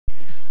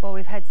Well,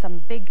 we've had some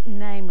big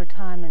name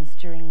retirements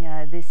during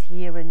this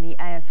year in the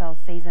AFL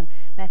season.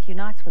 Matthew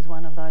Knights was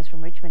one of those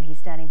from Richmond. He's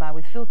standing by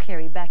with Phil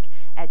Cleary back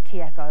at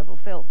TIAC Oval.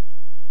 Phil.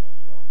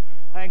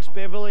 Thanks,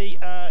 Beverly.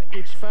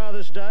 It's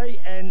Father's Day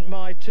and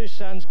my two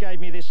sons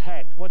gave me this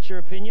hat. What's your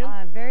opinion?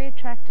 Very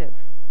attractive.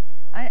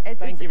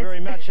 Thank you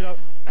very much.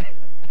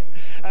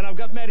 And I've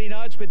got Matty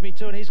Knights with me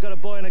too, and he's got a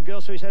boy and a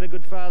girl, so he's had a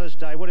good Father's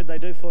Day. What did they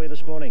do for you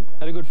this morning?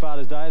 Had a good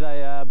Father's Day.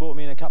 They bought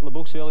me in a couple of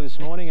books early this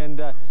morning, and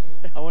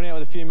I went out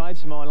with a few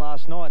mates of mine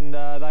last night, and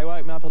they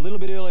woke me up a little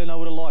bit earlier than I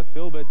would have liked,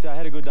 Phil, but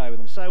had a good day with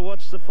them. So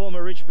what's the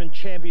former Richmond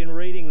champion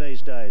reading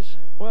these days?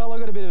 Well, I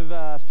got a bit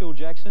of Phil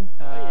Jackson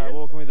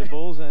walking with the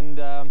Bulls,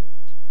 and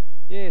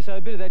yeah, so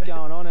a bit of that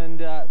going on, and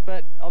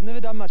but I've never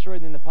done much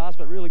reading in the past,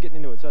 but really getting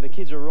into it, so the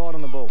kids are right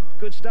on the ball.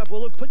 Good stuff.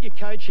 Well, look, put your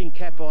coaching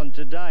cap on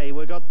today.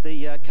 We've got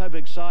the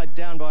Coburg side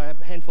down by a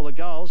handful of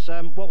goals.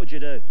 What would you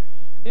do?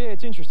 Yeah,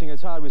 it's interesting.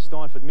 It's hard with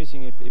Steinfort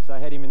missing. If they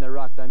had him in the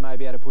ruck, they may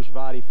be able to push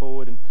Vardy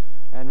forward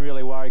and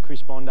really worry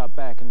Chris Bond up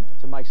back and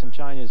to make some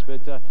changes.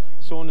 But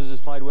Saunders has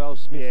played well.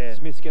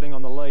 Smith's getting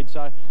on the lead.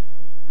 So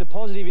the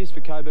positive is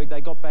for Coburg,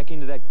 they got back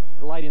into that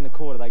late in the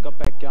quarter. They got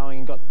back going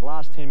and got the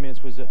last 10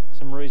 minutes was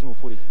some reasonable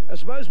footy. I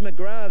suppose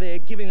McGrath there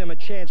giving them a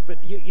chance,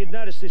 but you'd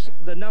notice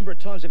the number of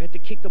times they've had to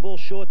kick the ball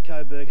short,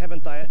 Coburg,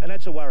 haven't they? And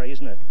that's a worry,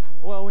 isn't it?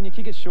 Well, when you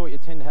kick it short, you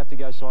tend to have to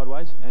go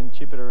sideways and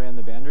chip it around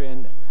the boundary,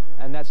 and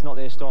that's not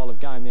their style of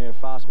game. They're a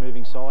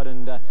fast-moving side,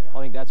 and I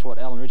think that's what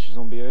Alan Richardson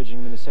will be urging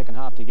them in the second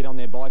half, to get on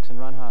their bikes and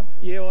run hard.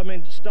 Yeah, well, I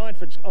mean,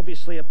 Steinford's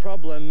obviously a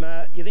problem.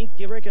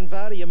 You reckon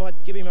Vardy, you might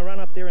give him a run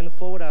up there in the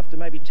forward half to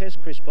maybe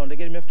test Chris Bond to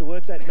get him to have to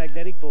work that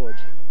magnetic boards?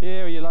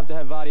 Yeah, well, you love to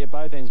have Vardy at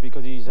both ends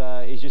because he's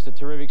just a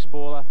terrific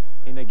spoiler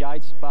in the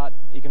gates, but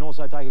he can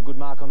also take a good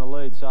mark on the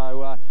lead.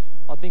 So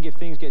I think if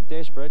things get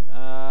desperate,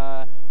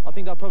 I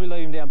think they'll probably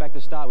leave him down back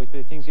to start with, but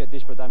if things get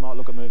desperate, they might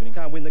look at moving him.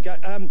 Can't win the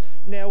game.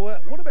 Now,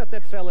 what about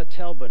that fella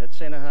Talbot at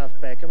centre-half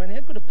back? I mean, how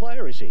good a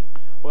player is he?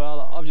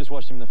 Well, I've just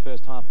watched him in the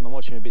first half, and I'm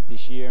watching him a bit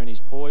this year, and his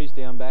poise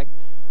down back,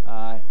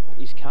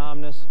 his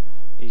calmness,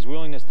 his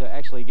willingness to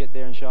actually get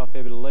there and show a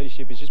fair bit of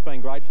leadership has just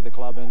been great for the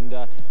club, and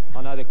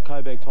I know the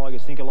Coburg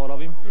Tigers think a lot of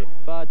him. Yeah.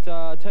 But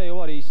I tell you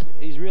what,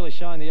 he's really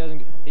shown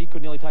that he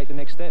could nearly take the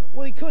next step.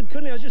 Well, he could,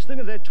 couldn't he? I was just thinking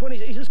of that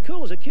 20. He's as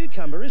cool as a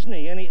cucumber, isn't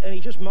he? And he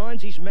just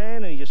minds his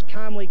man, and he just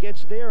calmly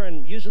gets there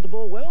and uses the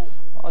ball well.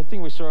 I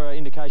think we saw an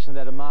indication of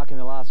that a mark in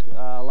the last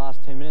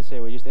 10 minutes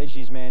there. We just edged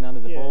his man under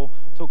the ball,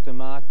 took the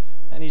mark,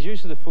 and his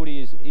use of the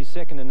footy is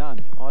second to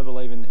none, I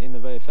believe, in the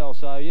VFL.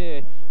 So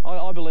yeah,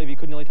 I believe he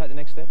could nearly take the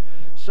next step.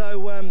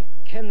 So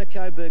can the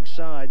Coburg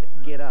side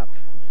get up?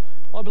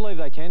 I believe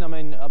they can. I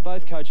mean,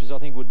 both coaches, I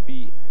think,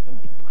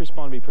 Chris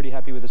Bond would be pretty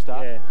happy with the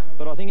start. Yeah.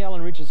 But I think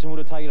Alan Richardson would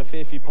have taken a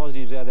fair few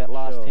positives out of that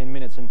last 10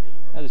 minutes. And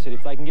as I said,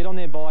 if they can get on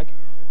their bike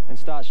and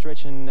start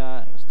stretching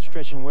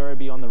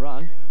Werribee on the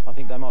run, I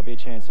think they might be a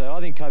chance. So I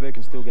think Coburg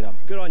can still get up.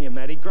 Good on you,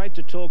 Matty. Great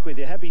to talk with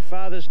you. Happy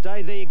Father's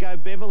Day. There you go,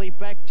 Beverly.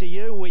 Back to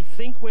you. We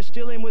think we're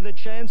still in with a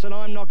chance, and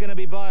I'm not going to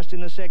be biased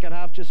in the second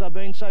half, just I've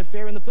been so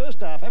fair in the first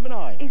half, haven't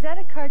I? Is that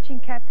a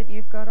coaching cap that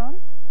you've got on?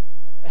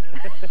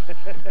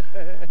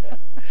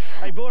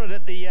 They bought it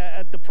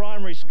at the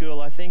primary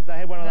school, I think. They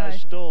had one of those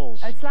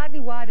stalls. A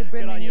slightly wider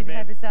brim than you'd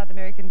have a South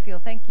American feel.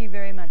 Thank you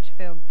very much,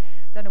 Phil.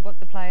 Don't know what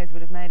the players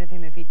would have made of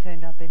him if he'd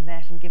turned up in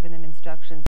that and given them instructions.